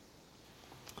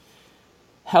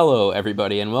Hello,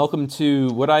 everybody, and welcome to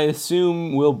what I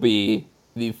assume will be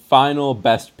the final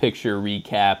Best Picture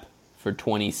recap for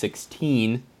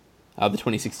 2016, the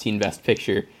 2016 Best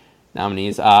Picture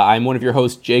nominees. I'm one of your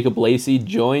hosts, Jacob Lacey,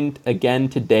 joined again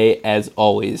today, as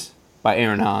always, by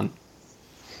Aaron Hahn.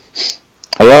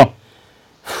 Hello.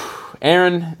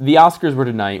 Aaron, the Oscars were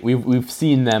tonight. We've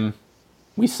seen them.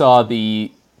 We saw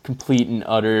the complete and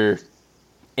utter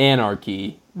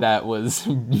anarchy that was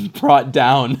brought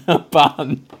down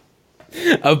upon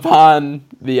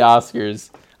the Oscars.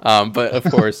 But of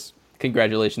course,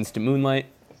 congratulations to Moonlight.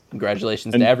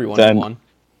 Congratulations to everyone who won.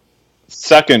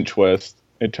 Second twist,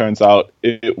 it turns out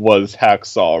it was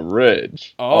Hacksaw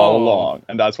Ridge all along,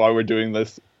 and that's why we're doing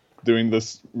this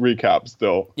recap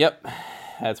still. Yep,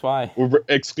 that's why. We're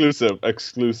exclusive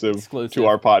to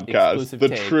our podcast. The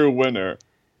take. True winner.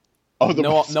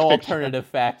 No alternative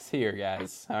facts here,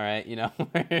 guys. All right,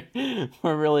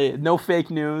 we're really no fake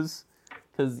news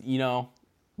because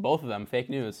both of them fake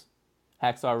news.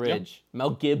 Hacksaw Ridge, yep.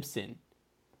 Mel Gibson.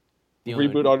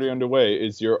 Reboot already underway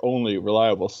is your only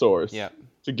reliable source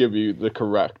to give you the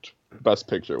correct Best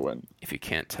Picture win. If you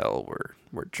can't tell,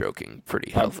 we're joking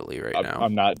pretty healthily now.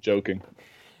 I'm not joking.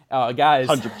 Guys,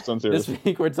 100% serious. This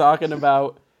week we're talking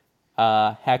about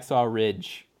Hacksaw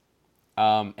Ridge.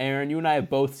 Aaron, you and I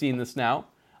have both seen this now.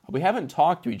 We haven't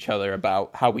talked to each other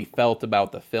about how we felt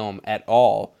about the film at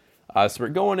all. So we're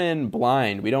going in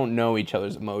blind. We don't know each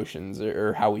other's emotions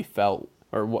or how we felt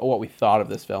or what we thought of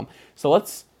this film. So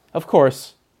let's, of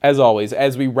course, as always,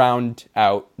 as we round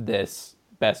out this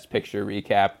Best Picture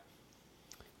recap,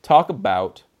 talk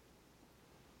about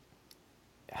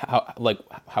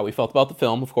how we felt about the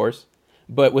film, of course,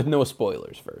 but with no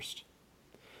spoilers first.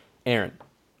 Aaron,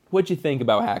 what'd you think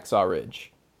about Hacksaw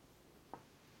Ridge?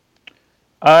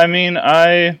 I mean,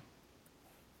 I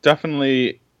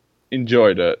definitely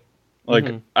enjoyed it.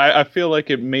 I feel like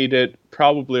it made it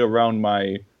probably around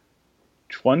my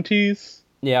 20s.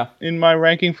 Yeah. In my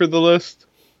ranking for the list.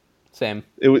 Same.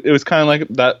 It was kind of like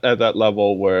that at that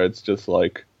level where it's just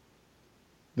like,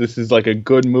 this is like a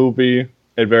good movie.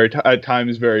 At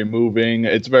times very moving.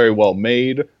 It's very well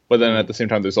made, but then at the same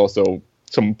time, there's also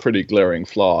some pretty glaring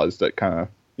flaws that kind of,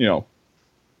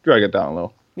 drag it down a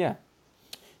little. Yeah.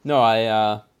 No,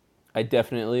 I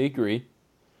definitely agree.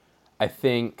 I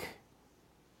think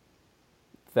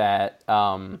that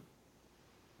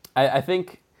I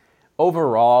think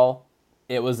overall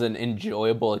it was an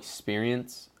enjoyable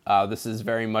experience. This is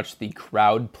very much the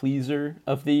crowd pleaser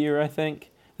of the year, I think.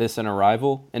 This and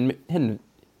Arrival and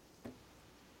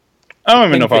I don't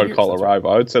even know if I would call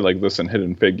Arrival. I would say like this and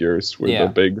Hidden Figures were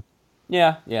the big.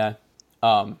 Yeah.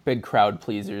 Big crowd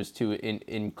pleasers to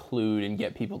include and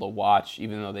get people to watch,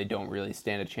 even though they don't really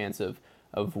stand a chance of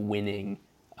winning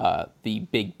the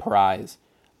big prize.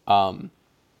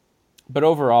 But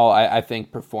overall, I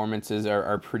think performances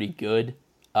are pretty good.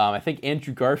 I think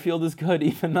Andrew Garfield is good,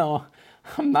 even though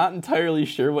I'm not entirely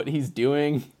sure what he's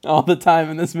doing all the time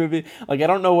in this movie. I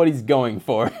don't know what he's going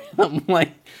for. I'm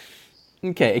like,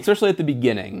 okay, especially at the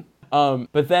beginning.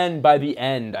 But then by the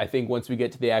end, I think once we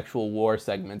get to the actual war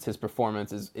segments, his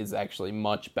performance is actually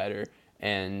much better.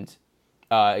 And,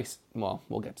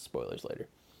 we'll get to spoilers later.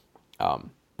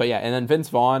 But yeah, and then Vince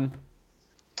Vaughn.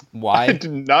 Why? I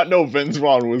did not know Vince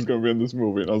Vaughn was going to be in this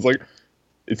movie. And I was like,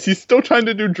 is he still trying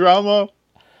to do drama?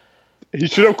 He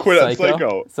should have quit at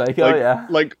Psycho. Psycho, yeah.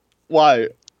 Like, why?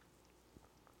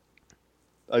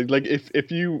 Like,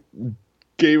 if you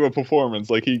gave a performance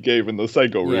like he gave in the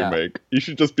Psycho remake, you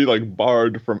should just be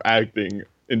barred from acting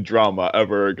in drama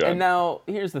ever again. And now,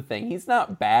 here's the thing. He's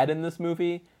not bad in this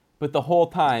movie, but the whole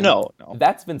time, no.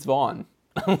 That's Vince Vaughn.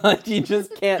 You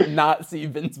just can't not see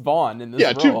Vince Vaughn in this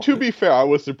role. Yeah, to be fair, I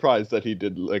was surprised that he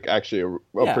did actually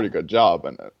a pretty good job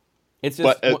in it. It's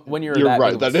just when you're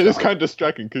right, that it is kind of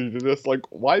distracting because you're just like,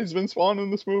 why is Vince Vaughn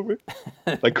in this movie?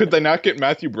 Could they not get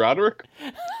Matthew Broderick?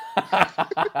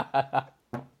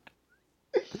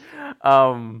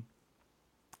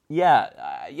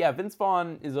 Vince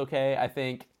Vaughn is okay, I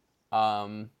think.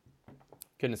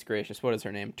 Goodness gracious, what is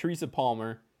her name? Teresa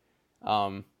Palmer.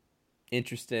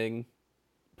 Interesting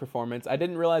performance. I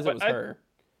didn't realize it was her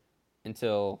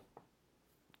until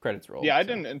credits rolled. Yeah, I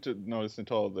didn't notice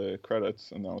until the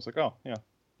credits, and I was like, oh, yeah.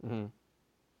 Mm-hmm.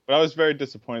 But I was very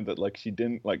disappointed that she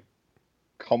didn't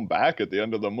come back at the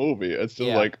end of the movie. It's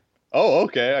just oh,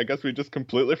 okay, I guess we just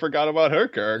completely forgot about her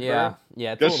character.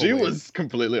 Yeah, because she was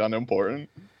completely unimportant.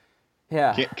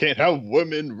 Yeah, can't have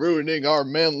women ruining our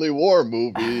manly war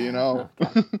movie,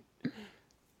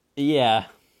 Yeah,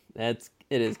 it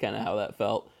is kind of how that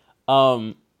felt.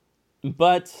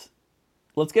 But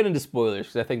let's get into spoilers,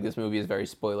 because I think this movie is very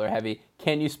spoiler heavy.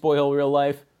 Can you spoil real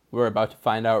life? We're about to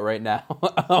find out right now.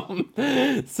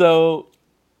 So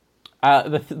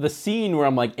the scene where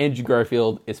I'm like, Andrew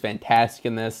Garfield is fantastic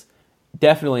in this.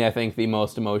 Definitely, I think the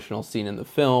most emotional scene in the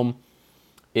film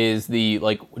is the,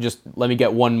 like, just let me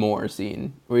get one more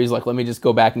scene where he's like, let me just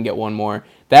go back and get one more.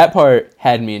 That part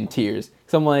had me in tears.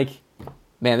 So I'm like,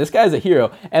 man, this guy's a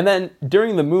hero. And then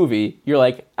during the movie, you're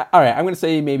like, all right, I'm going to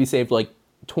say he maybe saved like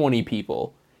 20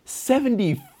 people.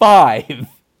 75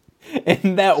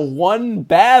 in that one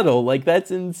battle. Like,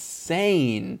 that's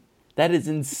insane. That is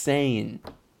insane.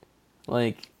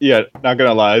 Like, yeah, not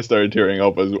gonna lie, I started tearing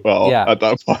up as well at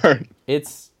that part.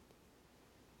 It's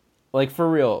like, for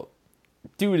real,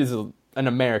 dude is an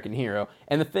American hero.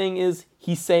 And the thing is,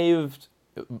 he saved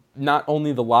not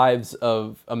only the lives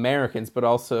of Americans, but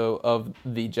also of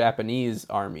the Japanese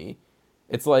army.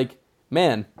 It's like,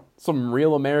 man, some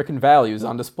real American values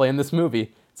on display in this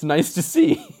movie. It's nice to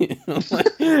see.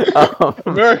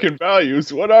 American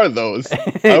values, what are those?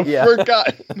 I've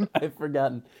forgotten. I've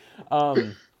forgotten.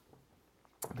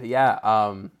 But yeah,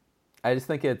 I just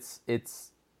think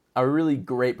it's a really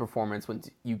great performance when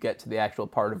you get to the actual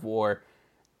part of war.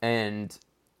 And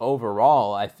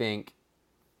overall, I think,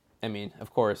 I mean,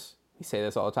 of course, we say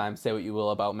this all the time, say what you will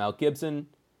about Mel Gibson.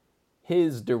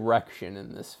 His direction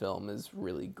in this film is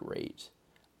really great.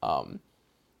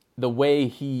 The way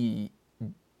he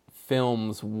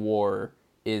films war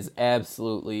is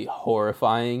absolutely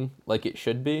horrifying, like it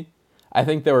should be. I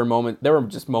think there were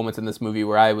just moments in this movie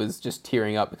where I was just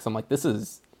tearing up because I'm like, this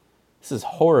is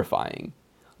horrifying.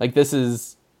 Like, this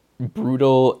is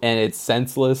brutal and it's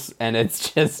senseless and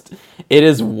it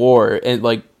is war, and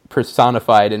like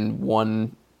personified in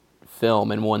one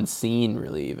film, in one scene,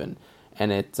 really, even.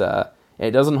 And it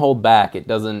doesn't hold back. It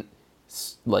doesn't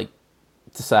like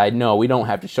decide, no, we don't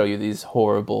have to show you these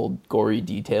horrible, gory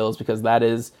details, because that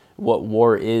is what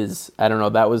war is. I don't know,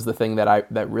 that was the thing that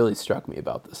really struck me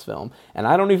about this film. And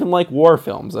I don't even like war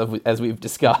films, as we've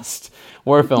discussed.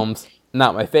 War films,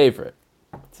 not my favorite.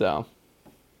 So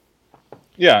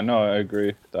yeah, no, I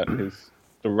agree that his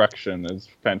direction is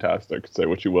fantastic. Say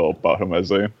what you will about him as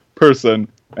a person,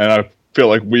 and I feel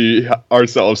like we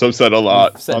ourselves have said a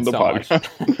lot on the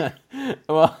podcast.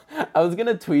 Well, I was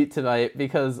gonna tweet tonight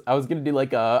because I was gonna do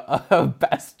like a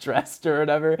best dressed or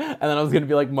whatever, and then I was gonna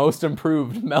be like most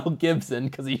improved Mel Gibson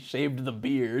because he shaved the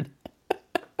beard.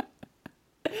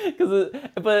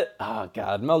 But oh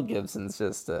god, Mel Gibson's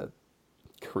just a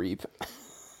creep.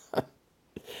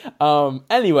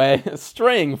 Anyway,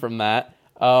 straying from that,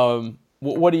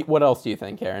 what else do you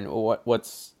think, Aaron?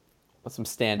 What's some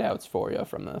standouts for you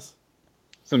from this?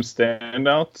 Some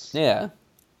standouts? Yeah.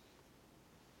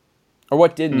 Or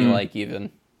what didn't you like,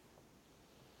 even?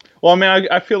 Well, I mean,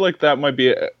 I feel like that might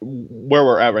be where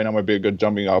we're at right now. Might be a good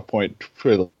jumping off point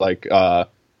for like a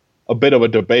bit of a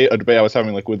debate I was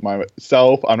having like with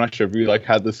myself. I'm not sure if you like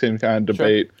had the same kind of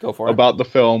debate about the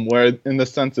film, where in the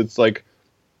sense it's like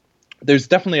there's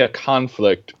definitely a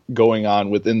conflict going on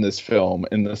within this film,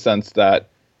 in the sense that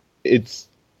it's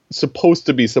supposed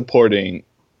to be supporting,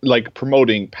 like,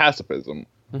 promoting pacifism.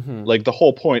 Mm-hmm. Like, the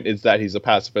whole point is that he's a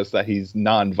pacifist, that he's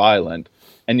non-violent,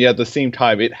 and yet at the same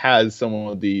time it has some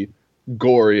of the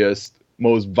goriest,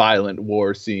 most violent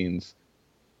war scenes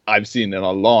I've seen in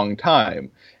a long time.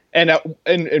 And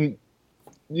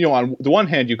you know, on the one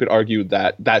hand, you could argue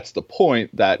that that's the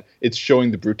point, that it's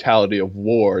showing the brutality of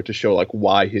war to show like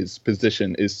why his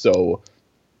position is so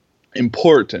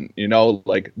important. You know,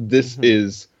 like this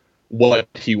is what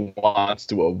he wants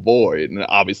to avoid, and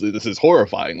obviously this is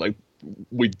horrifying. Like,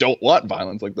 we don't want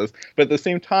violence like this, but at the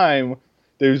same time,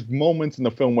 there's moments in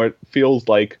the film where it feels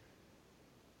like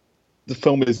the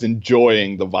film is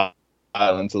enjoying the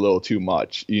violence a little too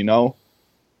much. You know,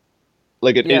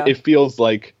 like it feels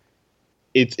like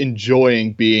it's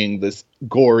enjoying being this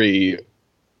gory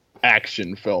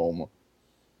action film.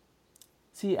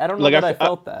 See, I don't know that I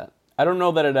felt that. I don't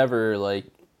know that it ever, like,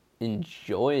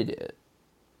 enjoyed it.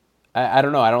 I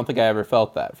don't know. I don't think I ever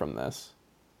felt that from this.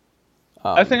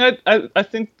 I think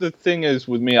the thing is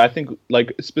with me, I think,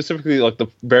 like, specifically, like, the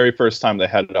very first time they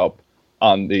had it up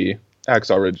on the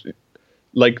Hacksaw Ridge,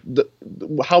 like,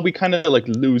 how we kind of, like,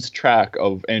 lose track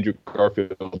of Andrew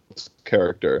Garfield's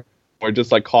character. We're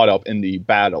just like caught up in the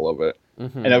battle of it.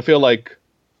 Mm-hmm. And I feel like,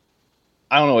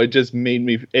 I don't know, it just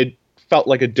it felt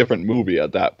like a different movie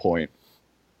at that point.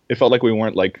 It felt like we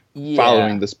weren't like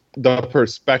following the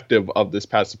perspective of this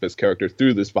pacifist character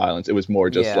through this violence. It was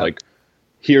more just like,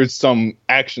 here's some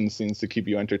action scenes to keep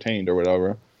you entertained or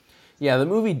whatever. Yeah, the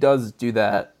movie does do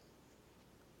that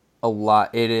a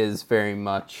lot. It is very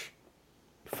much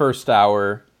first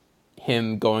hour,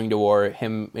 him going to war,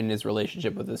 him in his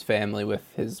relationship with his family, with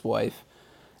his wife,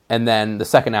 and then the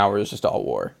second hour is just all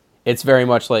war. It's very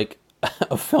much like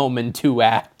a film in 2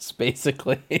 acts,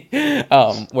 basically,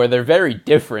 where they're very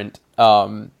different.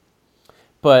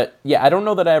 But yeah, I don't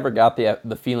know that I ever got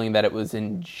the feeling that it was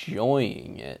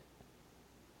enjoying it,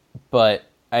 but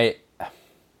I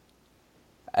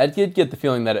did get the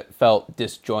feeling that it felt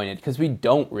disjointed, because we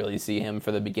don't really see him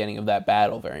for the beginning of that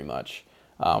battle very much.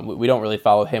 We don't really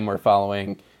follow him. We're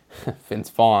following Vince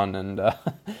Vaughn and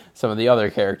some of the other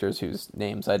characters whose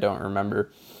names I don't remember.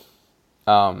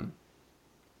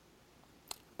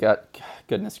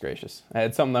 Goodness gracious. I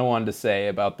had something I wanted to say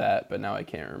about that, but now I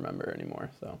can't remember anymore,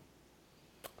 so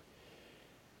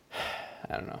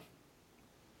I don't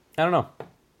know.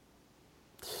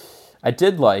 I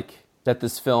did like that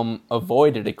this film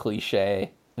avoided a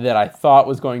cliche that I thought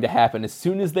was going to happen as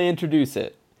soon as they introduce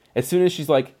it. As soon as she's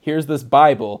like, here's this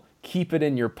Bible, keep it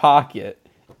in your pocket.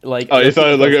 Like, oh, you thought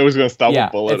it was going to stop a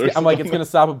bullet? I'm like, it's going to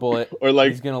stop a bullet, or like,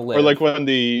 he's going to live. Or like when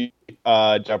the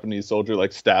Japanese soldier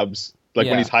like stabs, like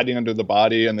when he's hiding under the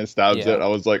body and then stabs it, I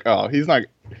was like, oh, he's not...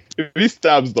 If he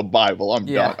stabs the Bible, I'm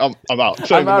done. I'm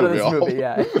out. I'm out of this movie,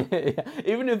 yeah.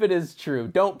 Even if it is true,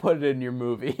 don't put it in your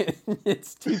movie.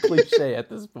 It's too cliche at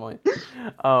this point.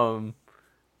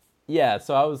 Yeah,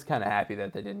 so I was kind of happy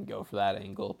that they didn't go for that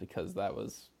angle, because that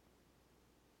was...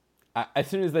 as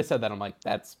soon as they said that, I'm like,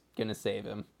 that's going to save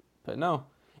him. But no,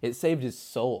 it saved his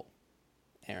soul,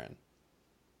 Aaron.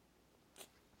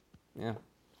 Yeah.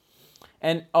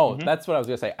 And, that's what I was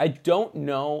going to say. I don't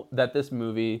know that this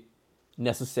movie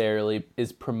necessarily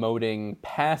is promoting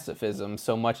pacifism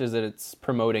so much as it's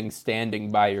promoting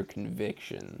standing by your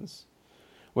convictions,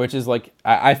 which is like,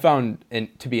 I found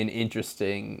to be an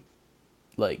interesting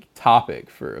like topic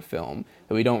for a film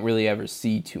that we don't really ever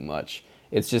see too much.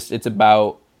 It's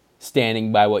about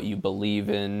standing by what you believe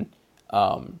in,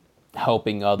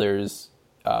 helping others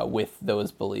with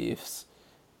those beliefs,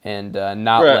 and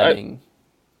not letting...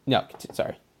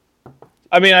 sorry.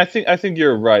 I mean, I think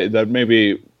you're right that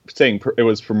maybe saying it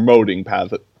was promoting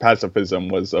pacifism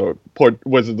was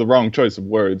the wrong choice of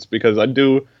words, because I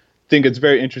do think it's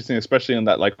very interesting, especially in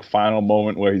that like final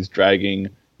moment where he's dragging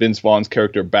Vince Vaughn's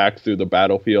character back through the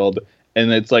battlefield,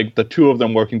 and it's like the two of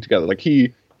them working together. Like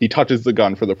he touches the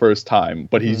gun for the first time,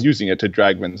 but he's using it to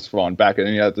drag Vince Vaughn back, and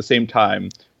at the same time,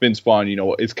 Vince Vaughn,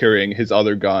 is carrying his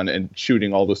other gun and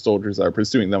shooting all the soldiers that are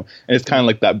pursuing them. And it's kind of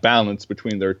like that balance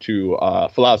between their two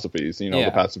philosophies,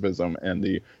 the pacifism and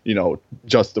the,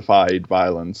 justified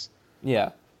violence.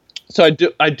 Yeah. So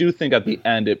I do think at the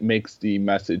end it makes the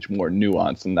message more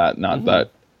nuanced, and that not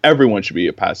that everyone should be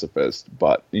a pacifist,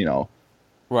 but,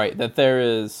 Right, that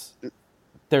there's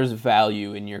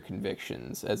value in your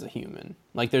convictions as a human.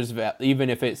 Like even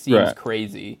if it seems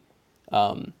crazy,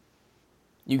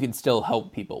 you can still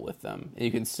help people with them.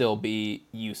 You can still be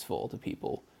useful to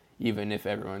people, even if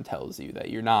everyone tells you that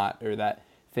you're not, or that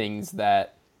things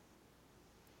that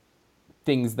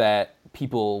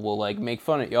people will like make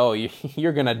fun of you. Oh,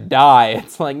 you're gonna die.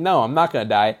 It's like, no, I'm not gonna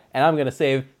die, and I'm gonna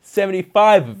save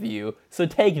 75 of you. So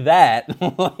take that,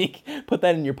 like put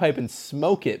that in your pipe and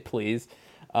smoke it, please.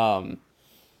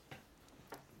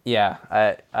 Yeah,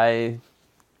 I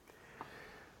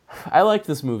liked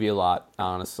this movie a lot,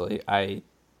 honestly.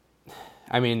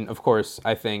 I mean, of course,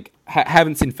 I think...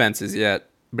 haven't seen Fences yet,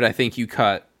 but I think you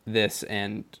cut this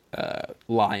and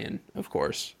Lion, of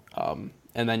course. And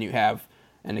then you have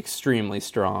an extremely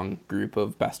strong group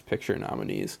of Best Picture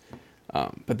nominees.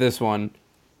 But this one,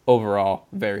 overall,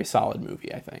 very solid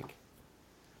movie, I think.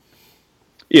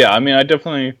 Yeah, I mean, I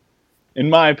definitely... In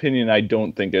my opinion, I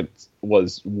don't think it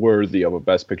was worthy of a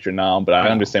Best Picture nom, but I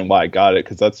understand why I got it,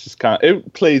 because that's just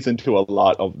it plays into a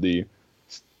lot of the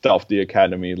stuff the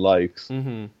Academy likes.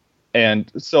 Mm-hmm.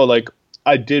 And so, like,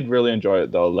 I did really enjoy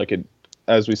it, though. Like,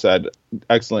 as we said,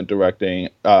 excellent directing,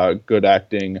 good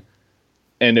acting,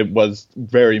 and it was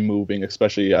very moving,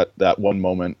 especially at that one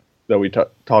moment that we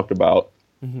talked about.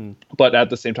 Mm-hmm. But at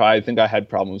the same time, I think I had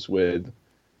problems with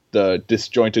the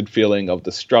disjointed feeling of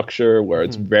the structure, where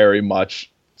it's very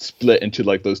much split into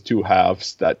like those two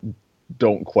halves that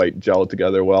don't quite gel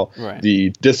together well. Right.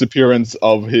 The disappearance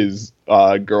of his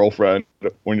girlfriend,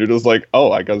 when you're just like,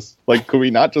 oh, I guess, like, could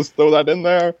we not just throw that in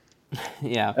there?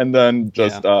 Yeah. And then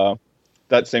just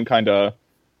that same kind of...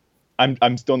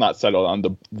 I'm still not settled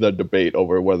on the debate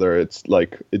over whether it's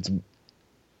like it's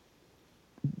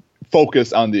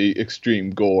focus on the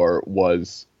extreme gore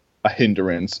was a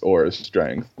hindrance or a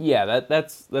strength. Yeah,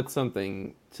 that's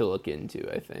something to look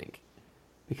into, I think.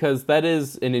 Because that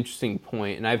is an interesting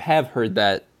point, and I have heard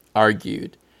that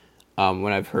argued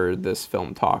when I've heard this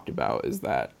film talked about, is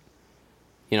that,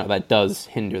 that does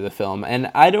hinder the film.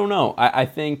 And I don't know. I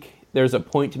think there's a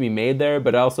point to be made there,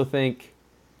 but I also think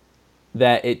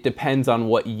that it depends on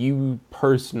what you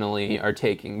personally are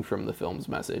taking from the film's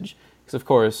message. Because, of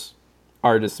course,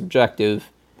 art is subjective.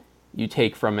 You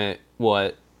take from it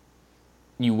what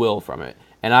you will from it.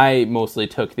 And I mostly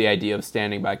took the idea of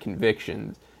standing by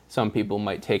convictions. Some people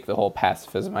might take the whole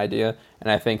pacifism idea.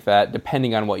 And I think that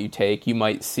depending on what you take, you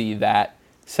might see that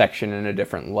section in a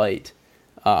different light.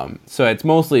 So it's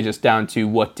mostly just down to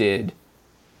what did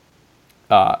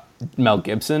Mel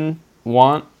Gibson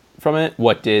want from it,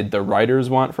 what did the writers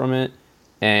want from it,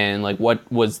 and like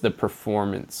what was the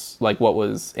performance, like what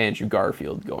was Andrew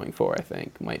Garfield going for, I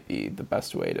think might be the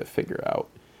best way to figure out.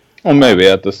 Well,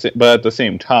 maybe but at the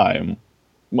same time,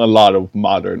 a lot of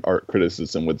modern art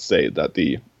criticism would say that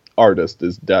the artist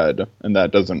is dead, and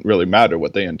that doesn't really matter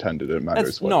what they intended. It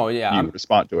matters you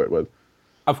respond to it with.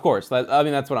 Of course,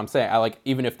 that's what I'm saying. I like,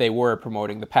 even if they were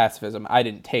promoting the pacifism, I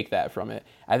didn't take that from it.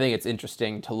 I think it's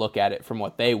interesting to look at it from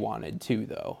what they wanted too,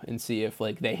 though, and see if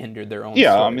like they hindered their own.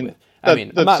 Yeah, story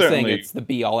I'm not saying it's the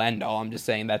be all end all. I'm just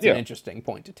saying that's an interesting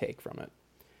point to take from it.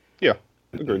 Yeah,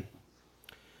 agreed.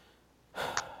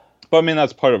 But I mean,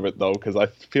 that's part of it though, because I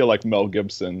feel like Mel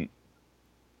Gibson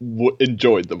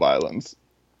enjoyed the violence.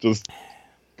 Just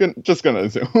gonna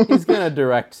assume he's gonna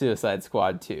direct Suicide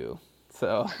Squad 2,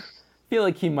 so. I feel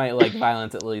like he might like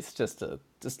violence at least just a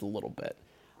little bit.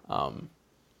 So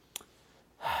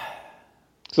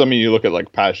I mean, you look at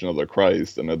like Passion of the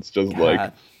Christ, and it's just God.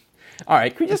 like, all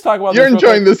right, can we just talk about? You're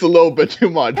enjoying this a little bit too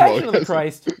much. Passion of the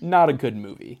Christ, not a good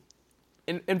movie.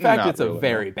 In fact, it's really a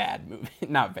very bad movie.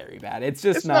 Not very bad. It's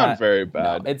just not very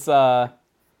bad. No, it's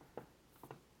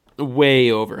way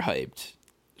overhyped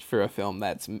for a film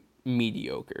that's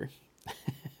mediocre.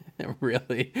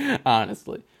 Really,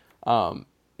 honestly.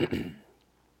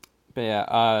 But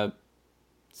yeah,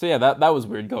 so yeah, that was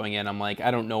weird going in. I'm like, I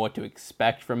don't know what to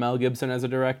expect from Mel Gibson as a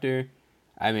director.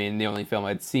 I mean, the only film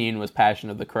I'd seen was Passion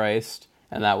of the Christ,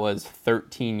 and that was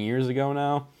 13 years ago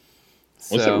now.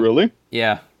 So, was it really?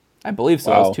 Yeah, I believe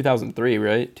so. Wow. It was 2003,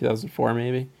 right? 2004,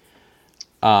 maybe?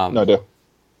 No idea.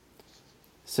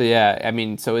 So yeah, I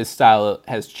mean, so his style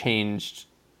has changed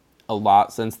a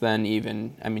lot since then.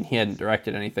 Even, I mean, he hadn't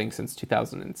directed anything since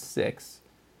 2006.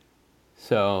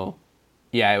 So,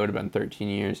 yeah, it would have been 13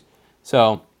 years.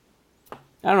 So,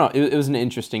 I don't know. It was an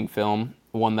interesting film,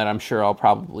 one that I'm sure I'll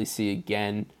probably see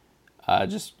again.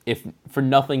 Just if for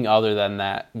nothing other than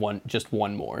that just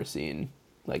one more scene.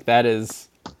 Like that is,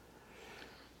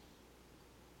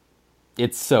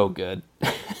 it's so good.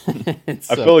 I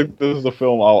feel like this is a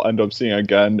film I'll end up seeing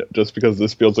again, just because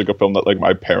this feels like a film that like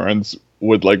my parents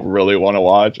would like really want to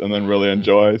watch and then really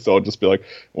enjoy. So I'll just be like,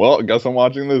 well, I guess I'm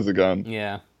watching this again.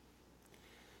 Yeah.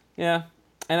 Yeah,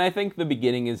 and I think the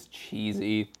beginning is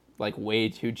cheesy, like way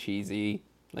too cheesy.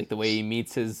 Like the way he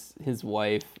meets his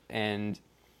wife, and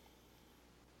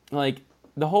like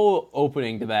the whole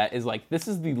opening to that is like, this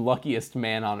is the luckiest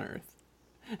man on earth.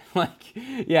 Like,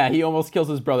 yeah, he almost kills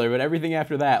his brother, but everything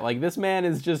after that, like this man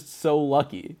is just so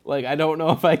lucky. Like, I don't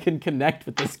know if I can connect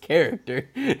with this character.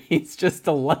 He's just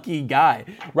a lucky guy.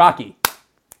 Rocky,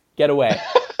 get away.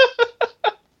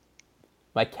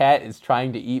 My cat is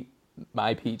trying to eat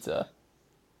my pizza.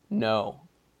 No.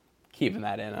 Keeping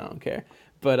that in, I don't care.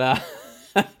 But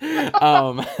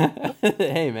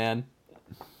hey man.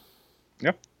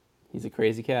 Yeah. He's a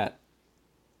crazy cat.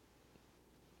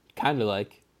 Kinda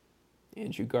like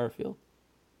Andrew Garfield.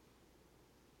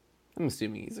 I'm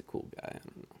assuming he's a cool guy, I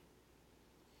don't know.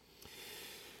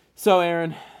 So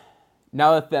Aaron,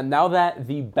 now that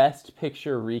the Best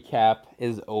Picture recap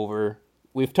is over,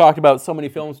 we've talked about so many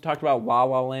films. We talked about La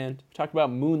La Land. We talked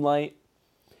about Moonlight.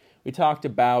 We talked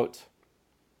about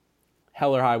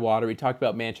Hell or High Water. We talked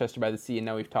about Manchester by the Sea, and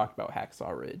now we've talked about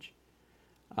Hacksaw Ridge.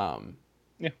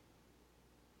 Yeah.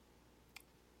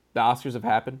 The Oscars have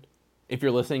happened. If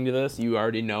you're listening to this, you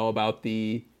already know about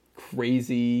the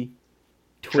crazy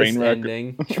twist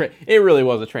ending. It really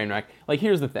was a train wreck. Like,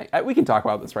 here's the thing. We can talk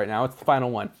about this right now. It's the final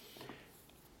one.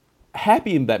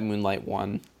 Happy that Moonlight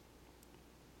won.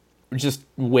 Just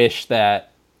wish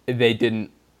that they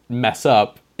didn't mess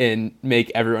up and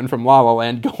make everyone from La La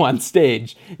Land go on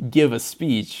stage, give a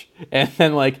speech, and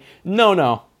then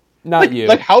no, not you.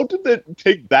 Like, how did it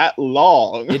take that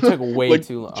long? It took way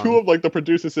too long. Two of the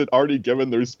producers had already given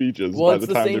their speeches. Well, by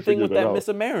the time it's the same thing with that out. Miss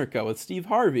America with Steve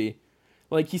Harvey.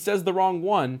 Like, he says the wrong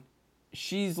one.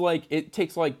 She's like, it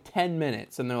takes 10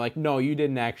 minutes, and they're like, no, you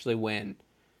didn't actually win.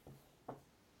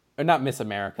 Or not Miss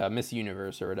America, Miss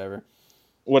Universe or whatever.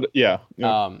 What? Yeah.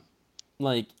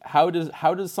 How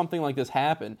does something like this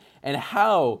happen? And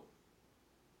how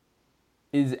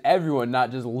is everyone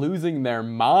not just losing their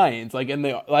minds? In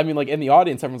the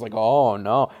audience, everyone's like, oh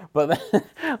no. But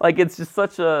it's just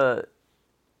such a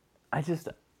I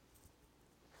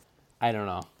don't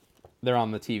know. They're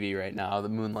on the TV right now. The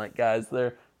Moonlight guys.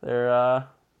 They're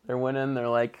winning. They're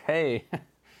like, hey,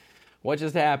 what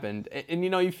just happened? And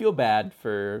you feel bad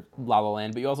for La La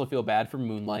Land, but you also feel bad for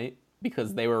Moonlight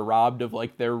because they were robbed of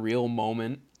like their real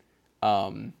moment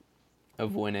of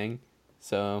winning.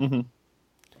 So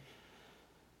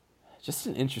just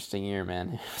an interesting year,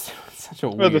 man. Such a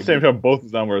weird. But at the same time, both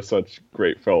of them were such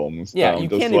great films. Yeah, you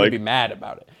can't even be mad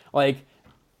about it. Like,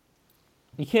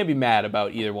 you can't be mad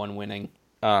about either one winning.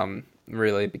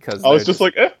 Really, because I was just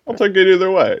like, I'll take it either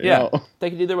way. Yeah,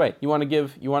 take it either way. You want to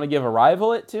give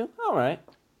Arrival it too? All right.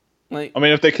 Like, I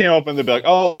mean, if they came up and they'd be like,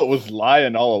 "Oh, it was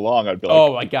Lion all along," I'd be like,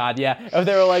 "Oh my god, yeah." If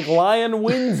they were like, "Lion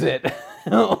wins it,"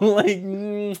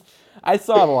 like, I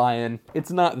saw Lion.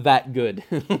 It's not that good.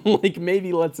 Like,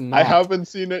 maybe let's not. I haven't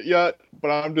seen it yet,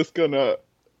 but I'm just gonna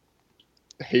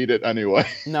hate it anyway.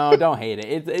 No, don't hate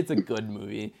it. It's a good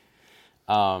movie.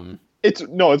 It's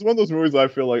one of those movies that I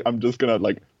feel like I'm just gonna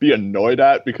like be annoyed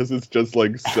at because it's just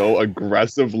like so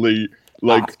aggressively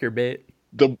like Oscar bait.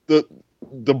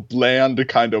 The bland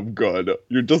kind of good.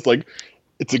 You're just like,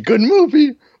 it's a good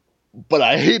movie, but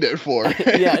I hate it for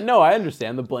it. Yeah, no, I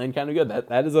understand the bland kind of good.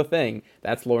 That is a thing.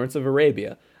 That's Lawrence of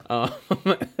Arabia. Still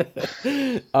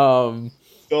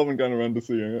haven't gotten around to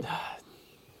seeing it.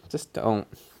 Just don't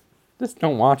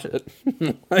watch it.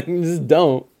 Like, just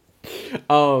don't.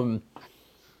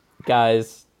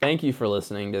 Guys, thank you for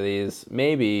listening to these.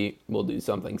 Maybe we'll do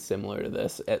something similar to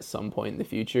this at some point in the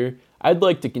future. I'd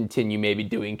like to continue maybe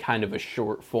doing kind of a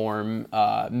short form,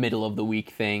 middle of the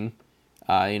week thing,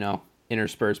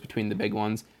 interspersed between the big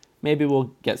ones. Maybe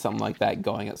we'll get something like that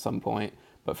going at some point.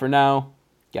 But for now,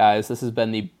 guys, this has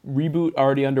been the Reboot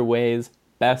Already Underway's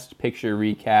Best Picture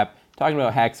Recap, talking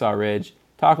about Hacksaw Ridge,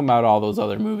 talking about all those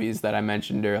other movies that I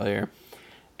mentioned earlier.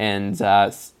 And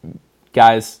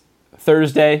guys,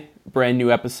 Thursday, brand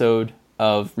new episode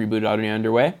of Reboot Already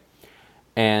Underway.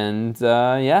 And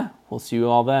we'll see you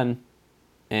all then.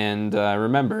 And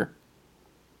remember,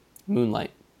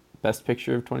 Moonlight, Best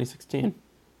Picture of 2016.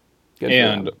 Good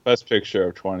and Best Picture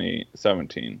of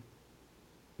 2017,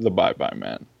 The Bye-Bye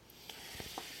Man.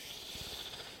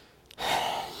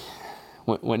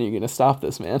 When are you going to stop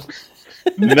this, man?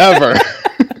 Never.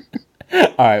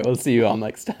 All right, we'll see you all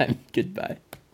next time. Goodbye.